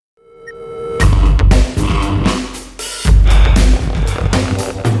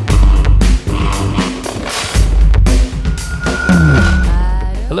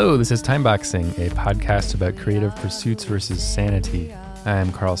Hello, this is Timeboxing, a podcast about creative pursuits versus sanity.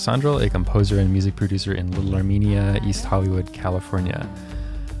 I'm Carl Sandrell, a composer and music producer in Little Armenia, East Hollywood, California.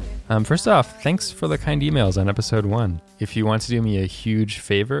 First off, thanks for the kind emails on episode 1. If you want to do me a huge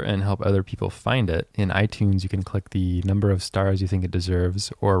favor and help other people find it, in iTunes you can click the number of stars you think it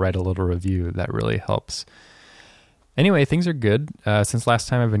deserves or write a little review. That really helps. Anyway, things are good. Since last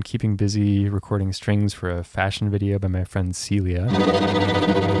time, I've been keeping busy recording strings for a fashion video by my friend Celia,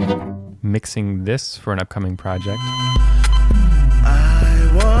 mixing this for an upcoming project.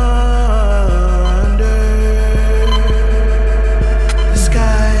 I wonder the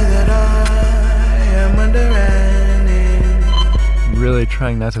sky that I am under and in. Really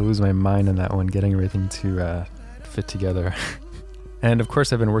trying not to lose my mind on that one, getting everything to fit together. And of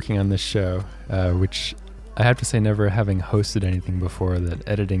course, I've been working on this show, which I have to say, never having hosted anything before, that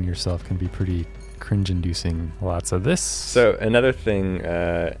editing yourself can be pretty cringe-inducing. Lots of this. So another thing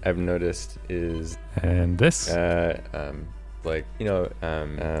I've noticed is... And this. So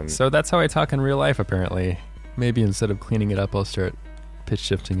that's how I talk in real life, apparently. Maybe instead of cleaning it up, I'll start pitch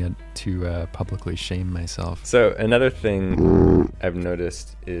shifting it to publicly shame myself. So another thing I've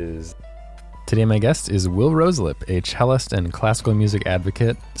noticed is... Today my guest is Will Roseliep, a cellist and classical music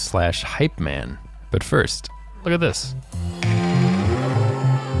advocate / hype man. But first, look at this.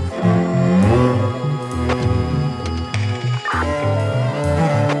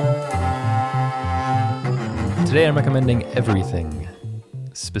 Today I'm recommending Everything,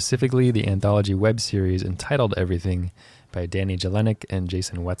 specifically the anthology web series entitled Everything by Danny Jelenic and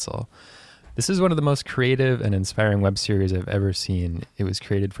Jason Wetzel. This is one of the most creative and inspiring web series I've ever seen. It was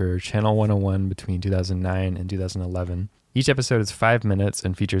created for Channel 101 between 2009 and 2011. Each episode is 5 minutes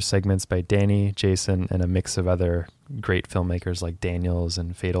and features segments by Danny, Jason, and a mix of other great filmmakers like Daniels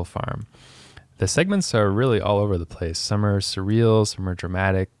and Fatal Farm. The segments are really all over the place. Some are surreal, some are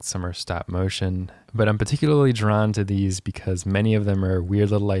dramatic, some are stop motion. But I'm particularly drawn to these because many of them are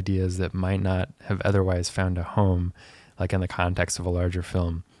weird little ideas that might not have otherwise found a home, like in the context of a larger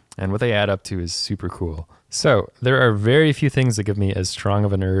film. And what they add up to is super cool. So, there are very few things that give me as strong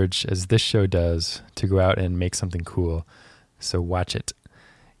of an urge as this show does to go out and make something cool. So watch it.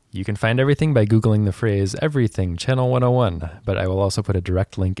 You can find everything by Googling the phrase Everything Channel 101, but I will also put a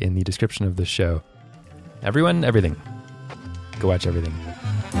direct link in the description of the show. Everyone, everything. Go watch Everything.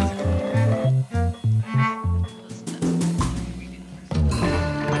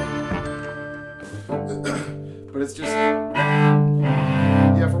 But it's just...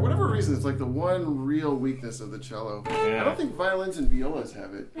 for whatever reason, it's like the one real weakness of the cello. I don't think violins and violas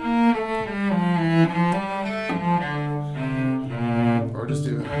have it. Or just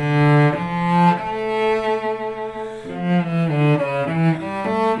do it. This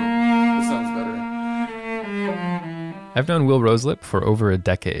sounds better. I've known Will Roseliep for over a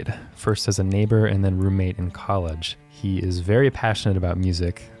decade, first as a neighbor and then roommate in college. He is very passionate about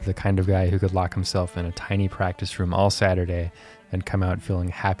music, the kind of guy who could lock himself in a tiny practice room all Saturday and come out feeling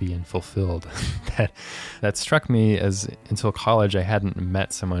happy and fulfilled. That struck me as until college I hadn't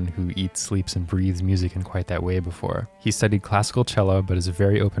met someone who eats, sleeps, and breathes music in quite that way before. He studied classical cello, but is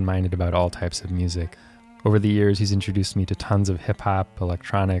very open-minded about all types of music. Over the years, he's introduced me to tons of hip-hop,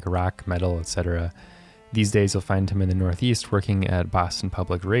 electronic, rock, metal, etc. These days, you'll find him in the Northeast working at Boston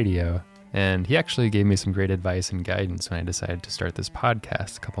Public Radio, and he actually gave me some great advice and guidance when I decided to start this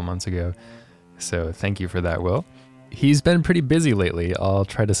podcast a couple months ago. So thank you for that, Will. He's been pretty busy lately. I'll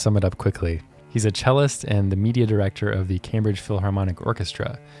try to sum it up quickly. He's a cellist and the media director of the Cambridge Philharmonic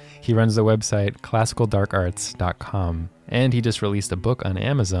Orchestra. He runs the website classicaldarkarts.com, and he just released a book on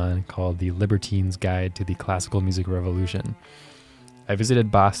Amazon called The Libertine's Guide to the Classical Music Revolution. I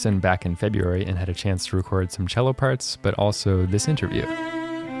visited Boston back in February and had a chance to record some cello parts, but also this interview.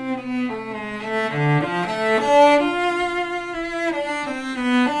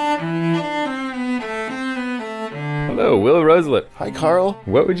 Hello, Will Roseliep. Hi, Carl.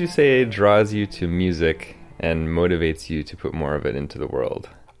 What would you say draws you to music and motivates you to put more of it into the world?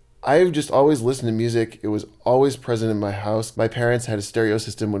 I've just always listened to music. It was always present in my house. My parents had a stereo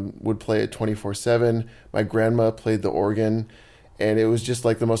system and would play it 24/7. My grandma played the organ, and it was just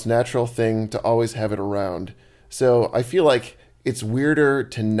like the most natural thing to always have it around. So I feel like it's weirder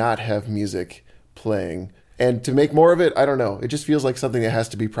to not have music playing. And to make more of it, I don't know. It just feels like something that has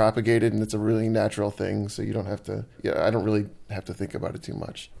to be propagated, and it's a really natural thing, so you don't have to... I don't really have to think about it too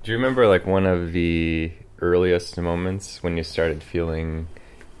much. Do you remember like one of the earliest moments when you started feeling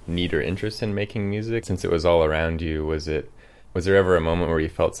need or interest in making music? Since it was all around you, was it Was there ever a moment where you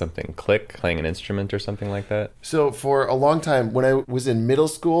felt something click, playing an instrument or something like that? So for a long time, when I was in middle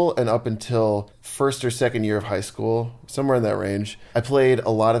school and up until first or second year of high school, somewhere in that range, I played a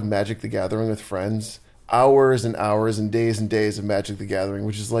lot of Magic the Gathering with friends. Hours and hours and days of Magic the Gathering,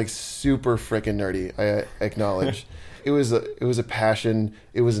 which is like super freaking nerdy, I acknowledge. It was a passion.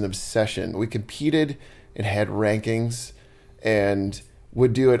 It was an obsession. We competed and had rankings and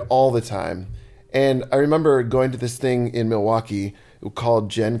would do it all the time. And I remember going to this thing in Milwaukee called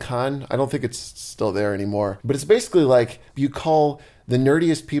Gen Con. I don't think it's still there anymore. But it's basically like you call the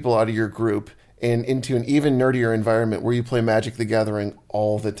nerdiest people out of your group and into an even nerdier environment where you play Magic the Gathering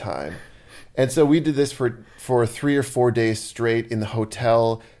all the time. And so we did this for 3 or 4 days straight in the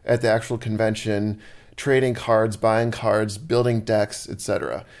hotel, at the actual convention, trading cards, buying cards, building decks,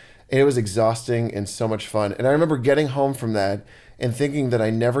 etc. And it was exhausting and so much fun. And I remember getting home from that and thinking that I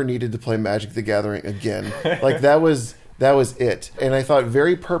never needed to play Magic the Gathering again. Like that was it. And I thought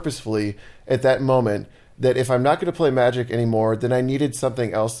very purposefully at that moment that if I'm not going to play Magic anymore, then I needed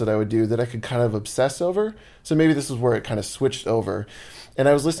something else that I would do that I could kind of obsess over. So maybe this is where it kind of switched over. And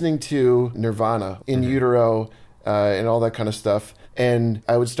I was listening to Nirvana, In Utero, and all that kind of stuff. And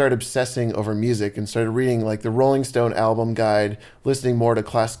I would start obsessing over music and started reading like the Rolling Stone album guide, listening more to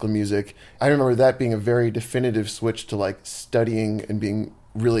classical music. I remember that being a very definitive switch to like studying and being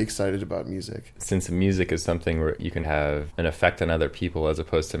really excited about music. Since music is something where you can have an effect on other people as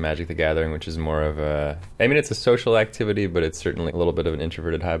opposed to Magic the Gathering, which is more of it's a social activity, but it's certainly a little bit of an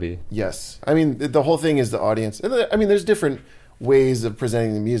introverted hobby. Yes. I mean, the whole thing is the audience. I mean, there's different ways of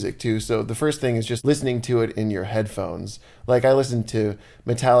presenting the music too. So the first thing is just listening to it in your headphones. Like I listened to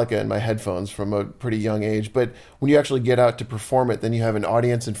Metallica in my headphones from a pretty young age, but when you actually get out to perform it, then you have an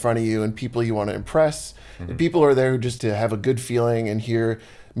audience in front of you and people you want to impress. And people are there just to have a good feeling and hear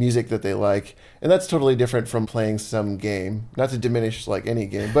music that they like. And that's totally different from playing some game. Not to diminish like any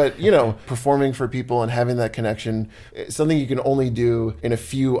game, but performing for people and having that connection, it's something you can only do in a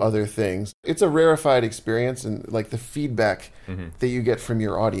few other things. It's a rarefied experience, and like the feedback that you get from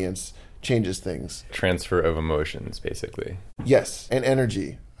your audience changes things. Transfer of emotions, basically. Yes, and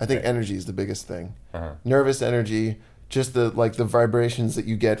energy. I think energy is the biggest thing. Nervous energy, just the vibrations that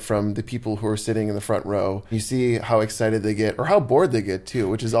you get from the people who are sitting in the front row. You see how excited they get or how bored they get too,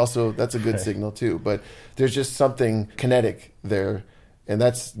 which is also, that's a good signal too. But there's just something kinetic there. And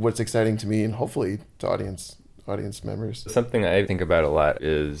that's what's exciting to me and hopefully to audience members. Something I think about a lot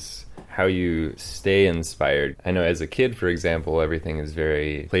is how you stay inspired. I know as a kid, for example, everything is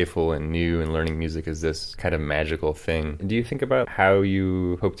very playful and new, and learning music is this kind of magical thing. Do you think about how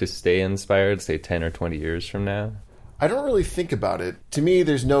you hope to stay inspired, say 10 or 20 years from now? I don't really think about it. To me,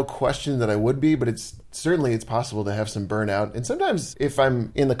 there's no question that I would be, but it's possible to have some burnout. And sometimes if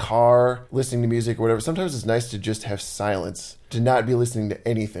I'm in the car listening to music or whatever, sometimes it's nice to just have silence, to not be listening to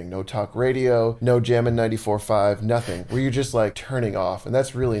anything. No talk radio, no Jammin' 94.5, nothing. Where you're just like turning off. And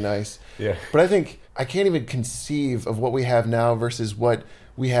that's really nice. Yeah. But I think I can't even conceive of what we have now versus what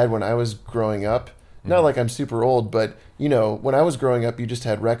we had when I was growing up. Not like I'm super old, but, when I was growing up, you just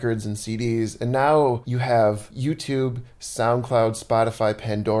had records and CDs. And now you have YouTube, SoundCloud, Spotify,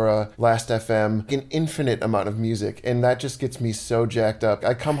 Pandora, Last.fm, an infinite amount of music. And that just gets me so jacked up.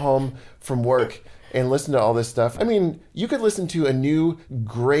 I come home from work and listen to all this stuff. I mean, you could listen to a new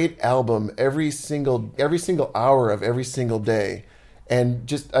great album every single hour of every single day.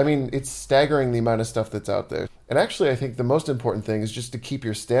 And it's staggering the amount of stuff that's out there. And actually, I think the most important thing is just to keep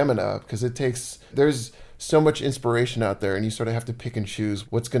your stamina up, because there's so much inspiration out there, and you sort of have to pick and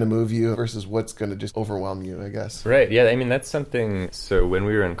choose what's going to move you versus what's going to just overwhelm you, I guess. Right, yeah, that's something. So when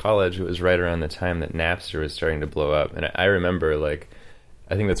we were in college, it was right around the time that Napster was starting to blow up. And I remember,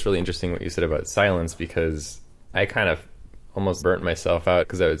 I think that's really interesting what you said about silence, because I kind of almost burnt myself out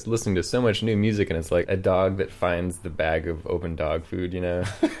because I was listening to so much new music, and it's like a dog that finds the bag of open dog food,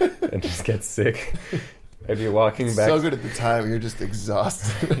 and just gets sick. I'd be walking back. So good at the time, you're just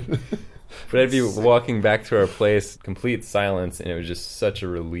exhausted. But I'd be walking back to our place, complete silence, and it was just such a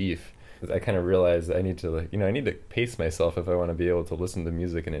relief. I kind of realized I need to, I need to pace myself if I want to be able to listen to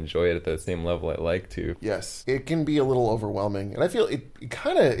music and enjoy it at the same level I like to. Yes, it can be a little overwhelming. And I feel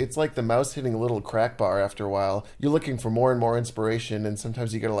it's like the mouse hitting a little crack bar after a while. You're looking for more and more inspiration, and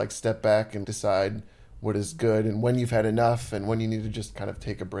sometimes you got to step back and decide what is good and when you've had enough and when you need to just kind of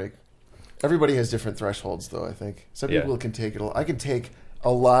take a break. Everybody has different thresholds, though, I think. Some people can take it. I can take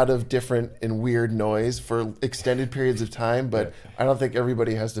a lot of different and weird noise for extended periods of time, but I don't think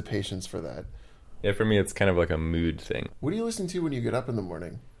everybody has the patience for that. Yeah, for me, it's kind of like a mood thing. What do you listen to when you get up in the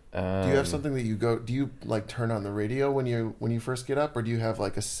morning? Do you have something that do you like turn on the radio when you first get up, or do you have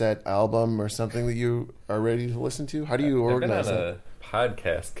like a set album or something that you are ready to listen to? How do you organize I've been on it? a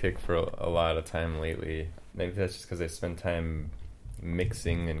podcast kick for a lot of time lately. Maybe that's just because I spend time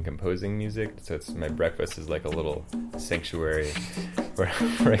mixing and composing music, so my breakfast is like a little sanctuary where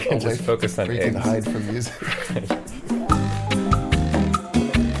I can just focus on eggs. You can hide from music.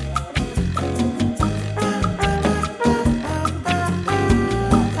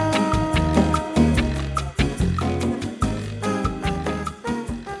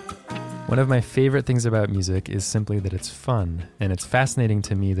 One of my favorite things about music is simply that it's fun, and it's fascinating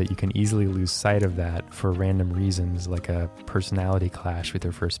to me that you can easily lose sight of that for random reasons like a personality clash with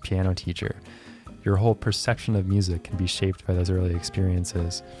your first piano teacher. Your whole perception of music can be shaped by those early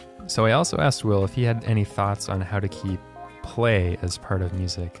experiences. So I also asked Will if he had any thoughts on how to keep play as part of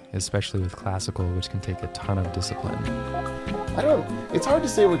music, especially with classical, which can take a ton of discipline. It's hard to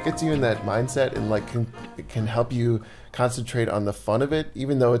say what gets you in that mindset and like can help you concentrate on the fun of it,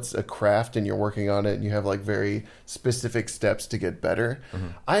 even though it's a craft and you're working on it and you have like very specific steps to get better.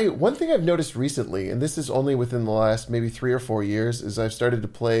 One thing I've noticed recently, and this is only within the last maybe 3 or 4 years, is I've started to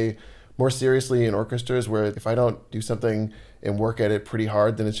play more seriously in orchestras where if I don't do something and work at it pretty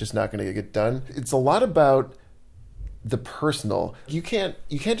hard, then it's just not going to get done. It's a lot about the personal. You can't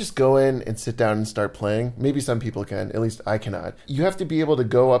just go in and sit down and start playing. Maybe some people can, at least I cannot. You have to be able to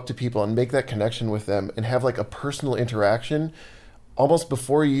go up to people and make that connection with them and have like a personal interaction almost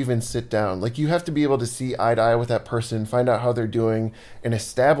before you even sit down. Like you have to be able to see eye to eye with that person, find out how they're doing, and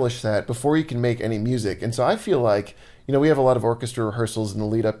establish that before you can make any music. And so I feel like, we have a lot of orchestra rehearsals in the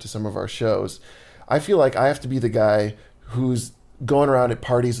lead up to some of our shows. I feel like I have to be the guy who's going around at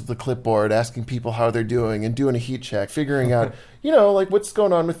parties with the clipboard, asking people how they're doing and doing a heat check, figuring out, like what's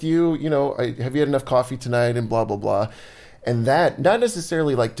going on with you, have you had enough coffee tonight and blah, blah, blah. And that, not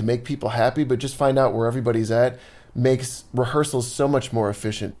necessarily like to make people happy, but just find out where everybody's at, makes rehearsals so much more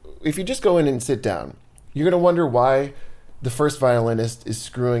efficient. If you just go in and sit down, you're going to wonder why the first violinist is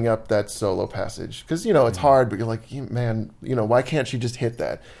screwing up that solo passage. Because, it's hard, but you're like, man, why can't she just hit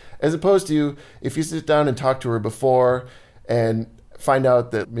that? As opposed to if you sit down and talk to her before and find out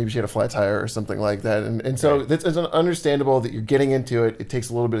that maybe she had a flat tire or something like that. And so it's understandable that you're getting into it. It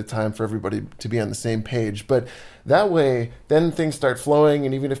takes a little bit of time for everybody to be on the same page. But that way, then things start flowing.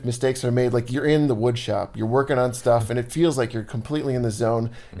 And even if mistakes are made, like you're in the wood shop, you're working on stuff, and it feels like you're completely in the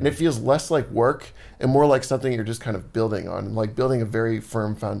zone. And it feels less like work and more like something you're just kind of building on, like building a very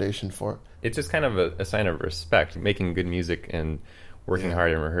firm foundation for. It's just kind of a sign of respect. Making good music and working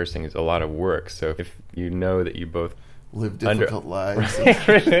hard and rehearsing is a lot of work. So if you know that you both live difficult lives. Live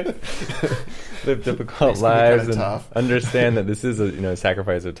difficult lives and understand that this is a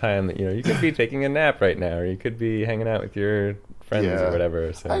sacrifice of time, that you could be taking a nap right now, or you could be hanging out with your friends or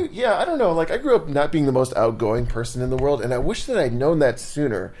whatever. So I don't know. Like I grew up not being the most outgoing person in the world, and I wish that I'd known that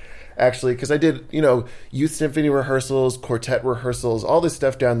sooner. Actually, because I did, youth symphony rehearsals, quartet rehearsals, all this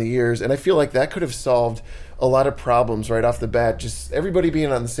stuff down the years, and I feel like that could have solved a lot of problems right off the bat. Just everybody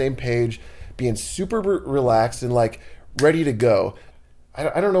being on the same page, being super relaxed and like ready to go.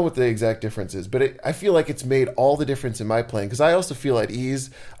 I don't know what the exact difference is, but I feel like it's made all the difference in my playing, because I also feel at ease.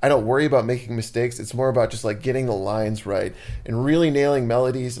 I don't worry about making mistakes. It's more about just like getting the lines right and really nailing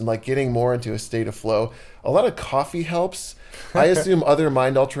melodies and like getting more into a state of flow. A lot of coffee helps. I assume other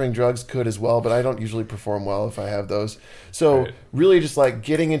mind-altering drugs could as well, but I don't usually perform well if I have those. So really just like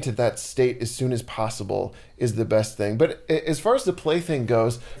getting into that state as soon as possible is the best thing. But as far as the play thing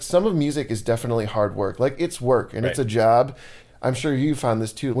goes, some of music is definitely hard work. Like it's work and it's a job. I'm sure you found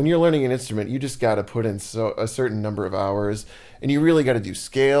this too. When you're learning an instrument, you just got to put in a certain number of hours, and you really got to do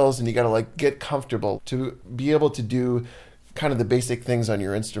scales, and you got to like get comfortable to be able to do kind of the basic things on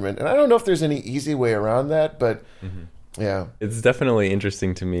your instrument. And I don't know if there's any easy way around that, but yeah. It's definitely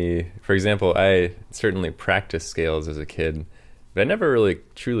interesting to me. For example, I certainly practiced scales as a kid, but I never really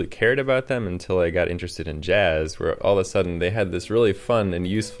truly cared about them until I got interested in jazz, where all of a sudden they had this really fun and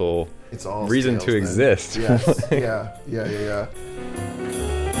useful reason to exist. Yes. Yeah.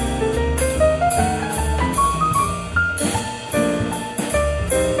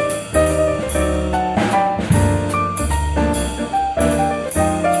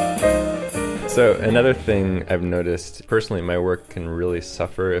 So another thing I've noticed, personally, my work can really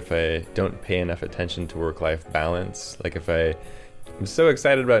suffer if I don't pay enough attention to work-life balance. Like if I'm so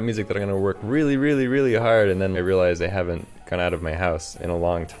excited about music that I'm going to work really, really, really hard, and then I realize I haven't gone out of my house in a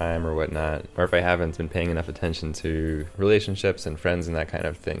long time or whatnot, or if I haven't been paying enough attention to relationships and friends and that kind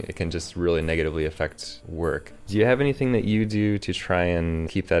of thing, it can just really negatively affect work. Do you have anything that you do to try and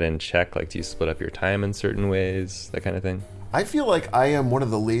keep that in check? Like, do you split up your time in certain ways, that kind of thing? I feel like I am one of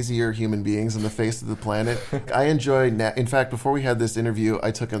the lazier human beings on the face of the planet. I enjoy in fact, before we had this interview,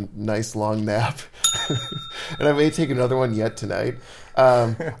 I took a nice long nap. And I may take another one yet tonight.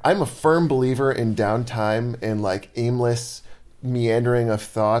 I'm a firm believer in downtime and like aimless meandering of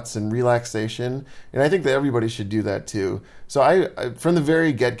thoughts and relaxation. And I think that everybody should do that too. So I from the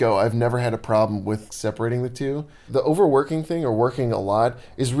very get-go, I've never had a problem with separating the two. The overworking thing or working a lot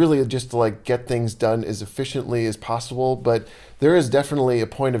is really just to like get things done as efficiently as possible. But there is definitely a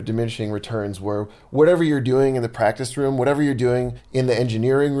point of diminishing returns where whatever you're doing in the practice room, whatever you're doing in the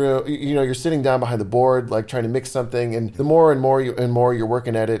engineering room, you know, you're sitting down behind the board, like trying to mix something. And the more and more you're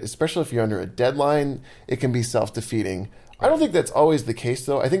working at it, especially if you're under a deadline, it can be self-defeating. I don't think that's always the case,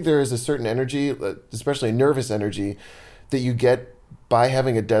 though. I think there is a certain energy, especially nervous energy, that you get by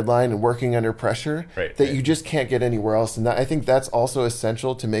having a deadline and working under pressure you just can't get anywhere else. And I think that's also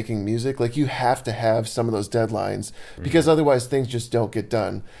essential to making music. Like, you have to have some of those deadlines because otherwise things just don't get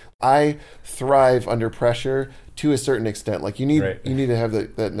done. I thrive under pressure to a certain extent. Like, you need to have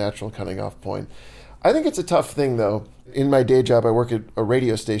that natural cutting off point. I think it's a tough thing, though. In my day job, I work at a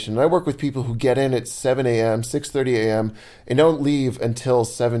radio station, and I work with people who get in at 7 a.m., 6:30 a.m., and don't leave until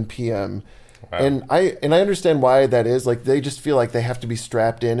 7 p.m. Wow. And I understand why that is. Like, they just feel like they have to be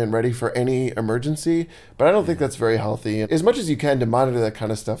strapped in and ready for any emergency, but I don't think that's very healthy. And as much as you can to monitor that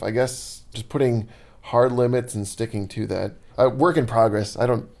kind of stuff, I guess just putting hard limits and sticking to that. Work in progress. I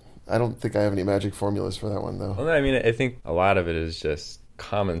don't think I have any magic formulas for that one, though. Well, I mean, I think a lot of it is just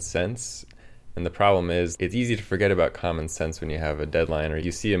common sense. And the problem is, it's easy to forget about common sense when you have a deadline, or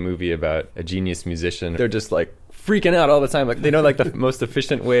you see a movie about a genius musician. They're just like freaking out all the time. Like, they know like the most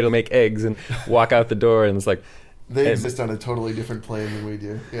efficient way to make eggs and walk out the door, and it's like they exist on a totally different plane than we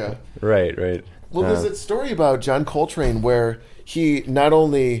do. Yeah. Right. Well, there's that story about John Coltrane where he not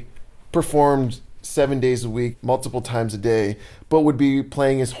only performed 7 days a week, multiple times a day, but would be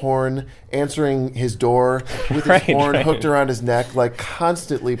playing his horn, answering his door with his horn hooked around his neck, like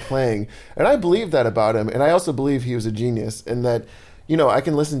constantly playing. And I believe that about him. And I also believe he was a genius, and that, you know, I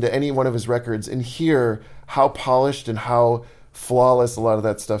can listen to any one of his records and hear how polished and how flawless a lot of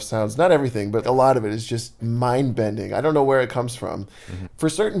that stuff sounds. Not everything, but a lot of it is just mind-bending. I don't know where it comes from. Mm-hmm. For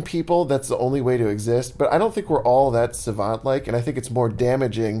certain people, that's the only way to exist, but I don't think we're all that savant-like, and I think it's more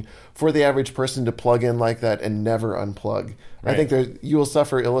damaging for the average person to plug in like that and never unplug. Right. I think you will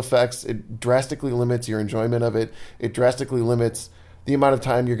suffer ill effects. It drastically limits your enjoyment of it. It drastically limits the amount of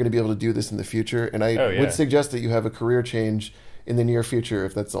time you're going to be able to do this in the future, and I would suggest that you have a career change in the near future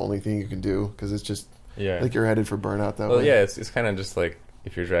if that's the only thing you can do, because it's just like you're headed for burnout that way. Well, yeah, it's kind of just like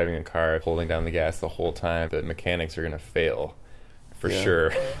if you're driving a car, holding down the gas the whole time, the mechanics are going to fail for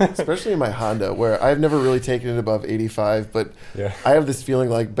sure. Especially in my Honda, where I've never really taken it above 85, but I have this feeling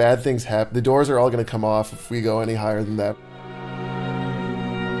like bad things happen. The doors are all going to come off if we go any higher than that.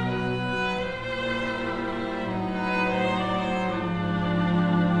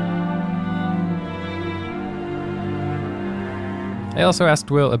 I also asked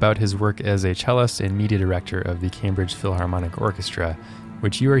Will about his work as a cellist and media director of the Cambridge Philharmonic Orchestra,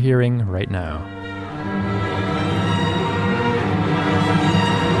 which you are hearing right now.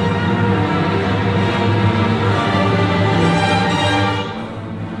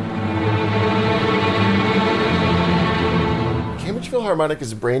 Cambridge Philharmonic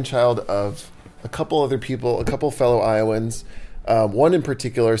is a brainchild of a couple other people, a couple fellow Iowans. One in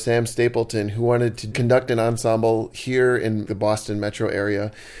particular, Sam Stapleton, who wanted to conduct an ensemble here in the Boston metro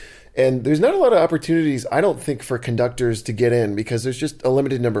area. And there's not a lot of opportunities, I don't think, for conductors to get in because there's just a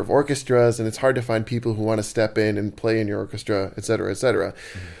limited number of orchestras, and it's hard to find people who want to step in and play in your orchestra, et cetera, et cetera.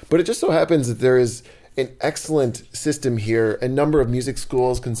 Mm-hmm. But it just so happens that there is an excellent system here, a number of music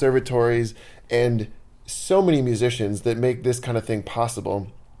schools, conservatories, and so many musicians that make this kind of thing possible.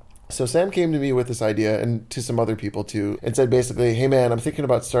 So Sam came to me with this idea, and to some other people too, and said basically, hey man, I'm thinking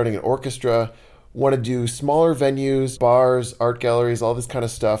about starting an orchestra, want to do smaller venues, bars, art galleries, all this kind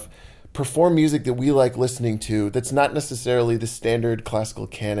of stuff, perform music that we like listening to that's not necessarily the standard classical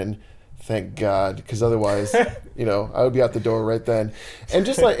canon. Thank God, because otherwise, I would be out the door right then. And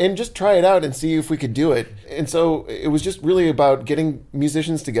just try it out and see if we could do it. And so it was just really about getting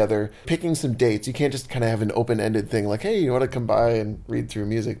musicians together, picking some dates. You can't just kind of have an open-ended thing like, hey, you want to come by and read through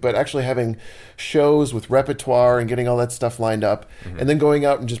music, but actually having shows with repertoire and getting all that stuff lined up, and then going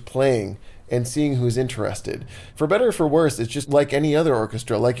out and just playing. and seeing who's interested. For better or for worse, it's just like any other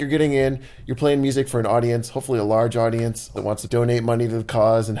orchestra. Like you're getting in, you're playing music for an audience, hopefully a large audience that wants to donate money to the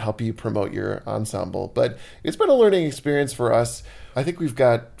cause and help you promote your ensemble. But it's been a learning experience for us. I think we've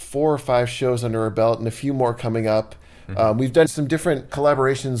got 4 or 5 shows under our belt and a few more coming up. We've done some different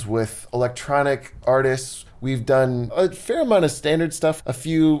collaborations with electronic artists. We've done a fair amount of standard stuff, a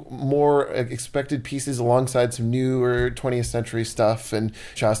few more expected pieces alongside some newer 20th century stuff and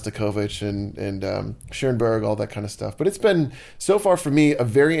Shostakovich and Schoenberg, all that kind of stuff. But it's been, so far for me, a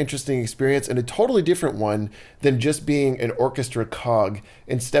very interesting experience and a totally different one than just being an orchestra cog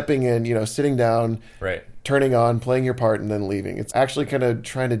and stepping in, sitting down, Right. turning on, playing your part, and then leaving. It's actually kind of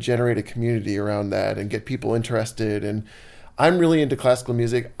trying to generate a community around that and get people interested. And I'm really into classical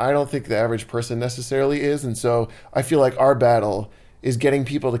music. I don't think the average person necessarily is. And so I feel like our battle is getting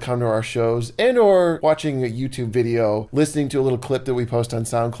people to come to our shows and or watching a YouTube video, listening to a little clip that we post on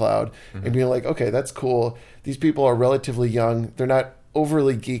SoundCloud and being like, okay, that's cool. These people are relatively young. They're not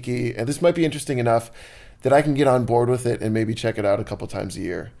overly geeky. And this might be interesting enough that I can get on board with it and maybe check it out a couple times a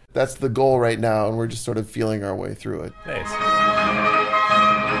year. That's the goal right now, and we're just sort of feeling our way through it. Nice.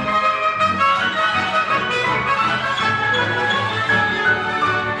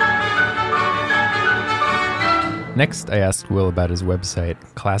 Next, I asked Will about his website,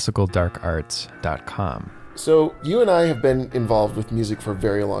 classicaldarkarts.com. So you and I have been involved with music for a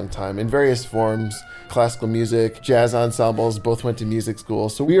very long time in various forms. Classical music, jazz ensembles, both went to music school.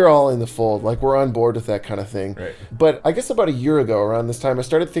 So we are all in the fold, like we're on board with that kind of thing. Right. But I guess about a year ago, around this time, I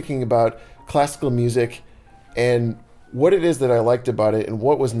started thinking about classical music and what it is that I liked about it and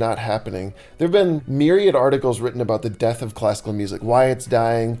what was not happening. There have been myriad articles written about the death of classical music, why it's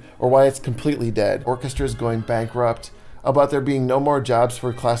dying or why it's completely dead. Orchestras going bankrupt, about there being no more jobs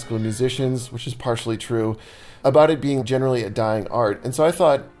for classical musicians, which is partially true, about it being generally a dying art. And so I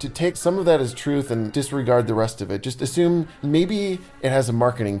thought to take some of that as truth and disregard the rest of it, just assume maybe it has a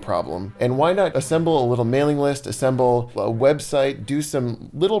marketing problem. And why not assemble a little mailing list, assemble a website, do some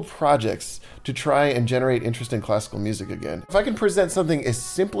little projects to try and generate interest in classical music again. If I can present something as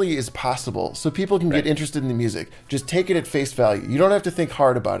simply as possible so people can get interested in the music, just take it at face value. You don't have to think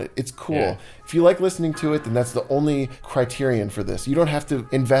hard about it. It's cool. Yeah. If you like listening to it, then that's the only criterion for this. You don't have to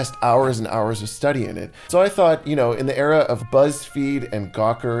invest hours and hours of study in it. So I thought, in the era of BuzzFeed and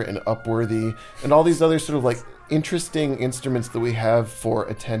Gawker and Upworthy and all these other sort of like interesting instruments that we have for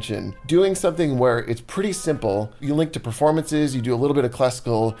attention, doing something where it's pretty simple. You link to performances, you do a little bit of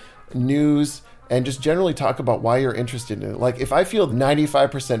classical news, and just generally talk about why you're interested in it. Like if I feel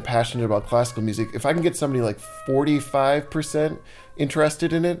 95% passionate about classical music, if I can get somebody like 45%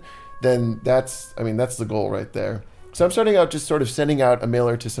 interested in it, then that's the goal right there. So I'm starting out just sort of sending out a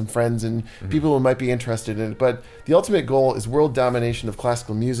mailer to some friends and people who might be interested in it. But the ultimate goal is world domination of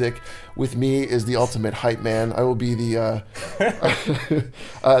classical music. With me is the ultimate hype man. I will be the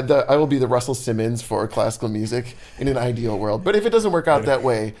I will be the Russell Simmons for classical music in an ideal world. But if it doesn't work out that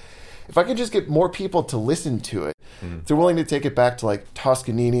way, if I can just get more people to listen to it, they're willing to take it back to like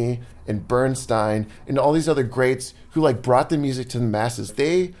Toscanini and Bernstein and all these other greats who like brought the music to the masses.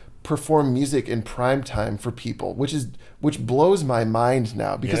 They perform music in prime time for people, which blows my mind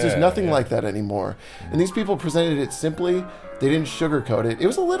now because there's nothing like that anymore. And these people presented it simply. They didn't sugarcoat it. It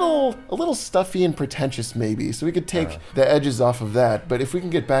was a little stuffy and pretentious maybe, so we could take the edges off of that. But if we can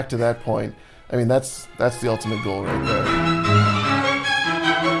get back to that point, that's the ultimate goal right there.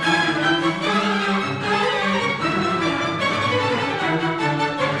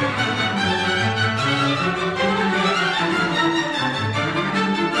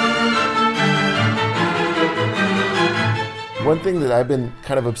 One thing that I've been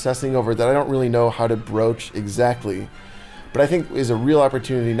kind of obsessing over that I don't really know how to broach exactly, but I think is a real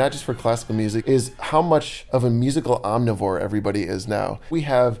opportunity, not just for classical music, is how much of a musical omnivore everybody is now. We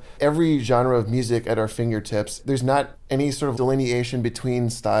have every genre of music at our fingertips. There's not any sort of delineation between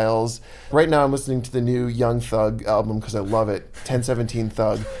styles. Right now I'm listening to the new Young Thug album because I love it, 1017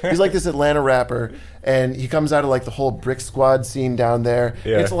 Thug. He's like this Atlanta rapper, and he comes out of like the whole Brick Squad scene down there.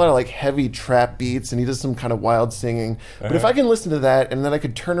 Yeah. It's a lot of like heavy trap beats, and he does some kind of wild singing. But if I can listen to that, and then I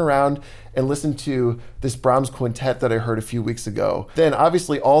could turn around and listen to this Brahms quintet that I heard a few weeks ago, then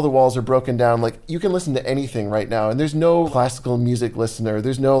obviously all the walls are broken down. Like you can listen to anything right now, and there's no classical music listener,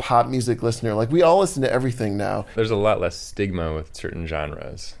 there's no pop music listener. Like we all listen to everything now. There's a lot less stigma with certain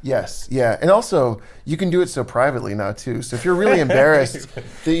genres. Yes, yeah. And also, you can do it so privately now, too. So if you're really embarrassed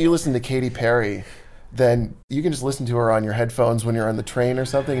that you listen to Katy Perry, then you can just listen to her on your headphones when you're on the train or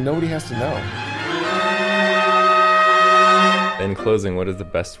something, and nobody has to know. In closing, what is the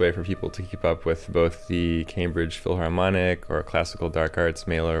best way for people to keep up with both the Cambridge Philharmonic or Classical Dark Arts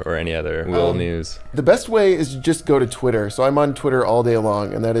mailer or any other Will news? The best way is to just go to Twitter. So I'm on Twitter all day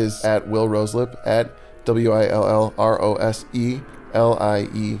long, and that is at Will Roseliep, at WILLROSELIEP.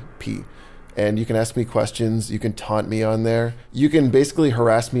 And you can ask me questions. You can taunt me on there. You can basically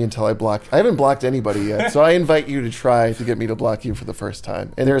harass me until I block. I haven't blocked anybody yet, so I invite you to try to get me to block you for the first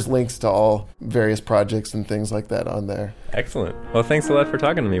time. And there's links to all various projects and things like that on there. Excellent. Well, thanks a lot for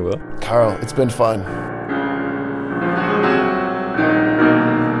talking to me, Will. Carl, it's been fun.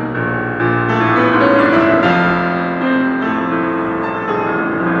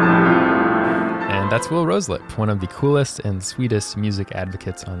 That's Will Roseliep, one of the coolest and sweetest music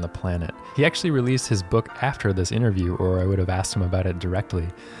advocates on the planet. He actually released his book after this interview, or I would have asked him about it directly.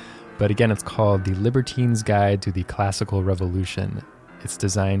 But again, it's called The Libertine's Guide to the Classical Revolution. It's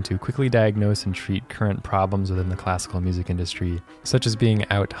designed to quickly diagnose and treat current problems within the classical music industry, such as being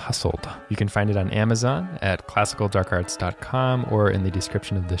out-hustled. You can find it on Amazon at classicaldarkarts.com or in the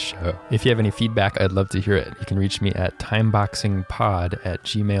description of this show. If you have any feedback, I'd love to hear it. You can reach me at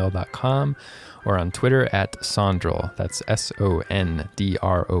timeboxingpod@gmail.com or on Twitter at Sondrol. That's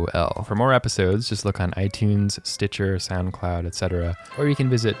SONDROL. For more episodes, just look on iTunes, Stitcher, SoundCloud, etc. Or you can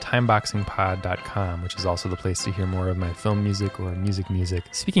visit timeboxingpod.com, which is also the place to hear more of my film music or music.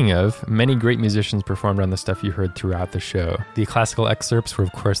 Speaking of, many great musicians performed on the stuff you heard throughout the show. The classical excerpts were,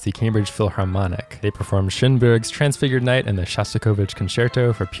 of course, the Cambridge Philharmonic. They performed Schoenberg's Transfigured Night and the Shostakovich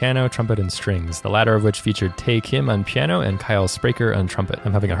Concerto for piano, trumpet, and strings, the latter of which featured Tae Kim on piano and Kyle Spraker on trumpet.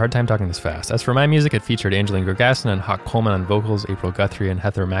 I'm having a hard time talking this fast. As for my music, it featured Angeline Gergassen and Hawk Coleman on vocals, April Guthrie and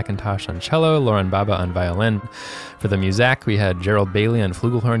Heather McIntosh on cello, Lauren Baba on violin. For the Muzak, we had Gerald Bailey on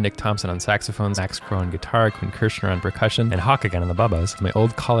flugelhorn, Nick Thompson on saxophone, Max Crow on guitar, Quinn Kirshner on percussion, and Hawk again on the Babas. My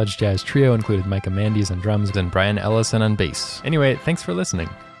old college jazz trio included Micah Mandes on drums and Brian Ellison on bass. Anyway, thanks for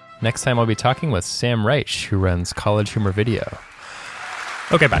listening. Next time I'll be talking with Sam Reich, who runs College Humor Video.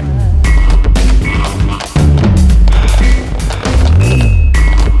 Okay, bye.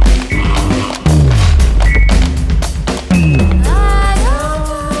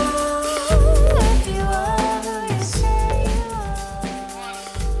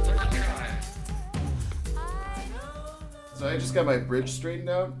 I just got my bridge straightened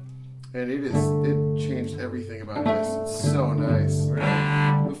out, and it changed everything about this. It's so nice.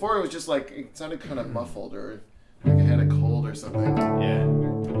 Right. Before it was just like, it sounded kind of muffled or like I had a cold or something. Yeah.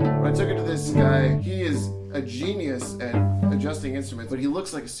 When I took it to this guy, he is a genius at adjusting instruments, but he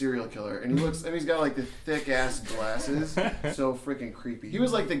looks like a serial killer, and he's got like the thick ass glasses, so freaking creepy. He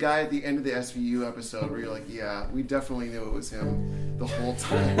was like the guy at the end of the SVU episode where you're like, yeah, we definitely knew it was him the whole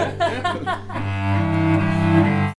time.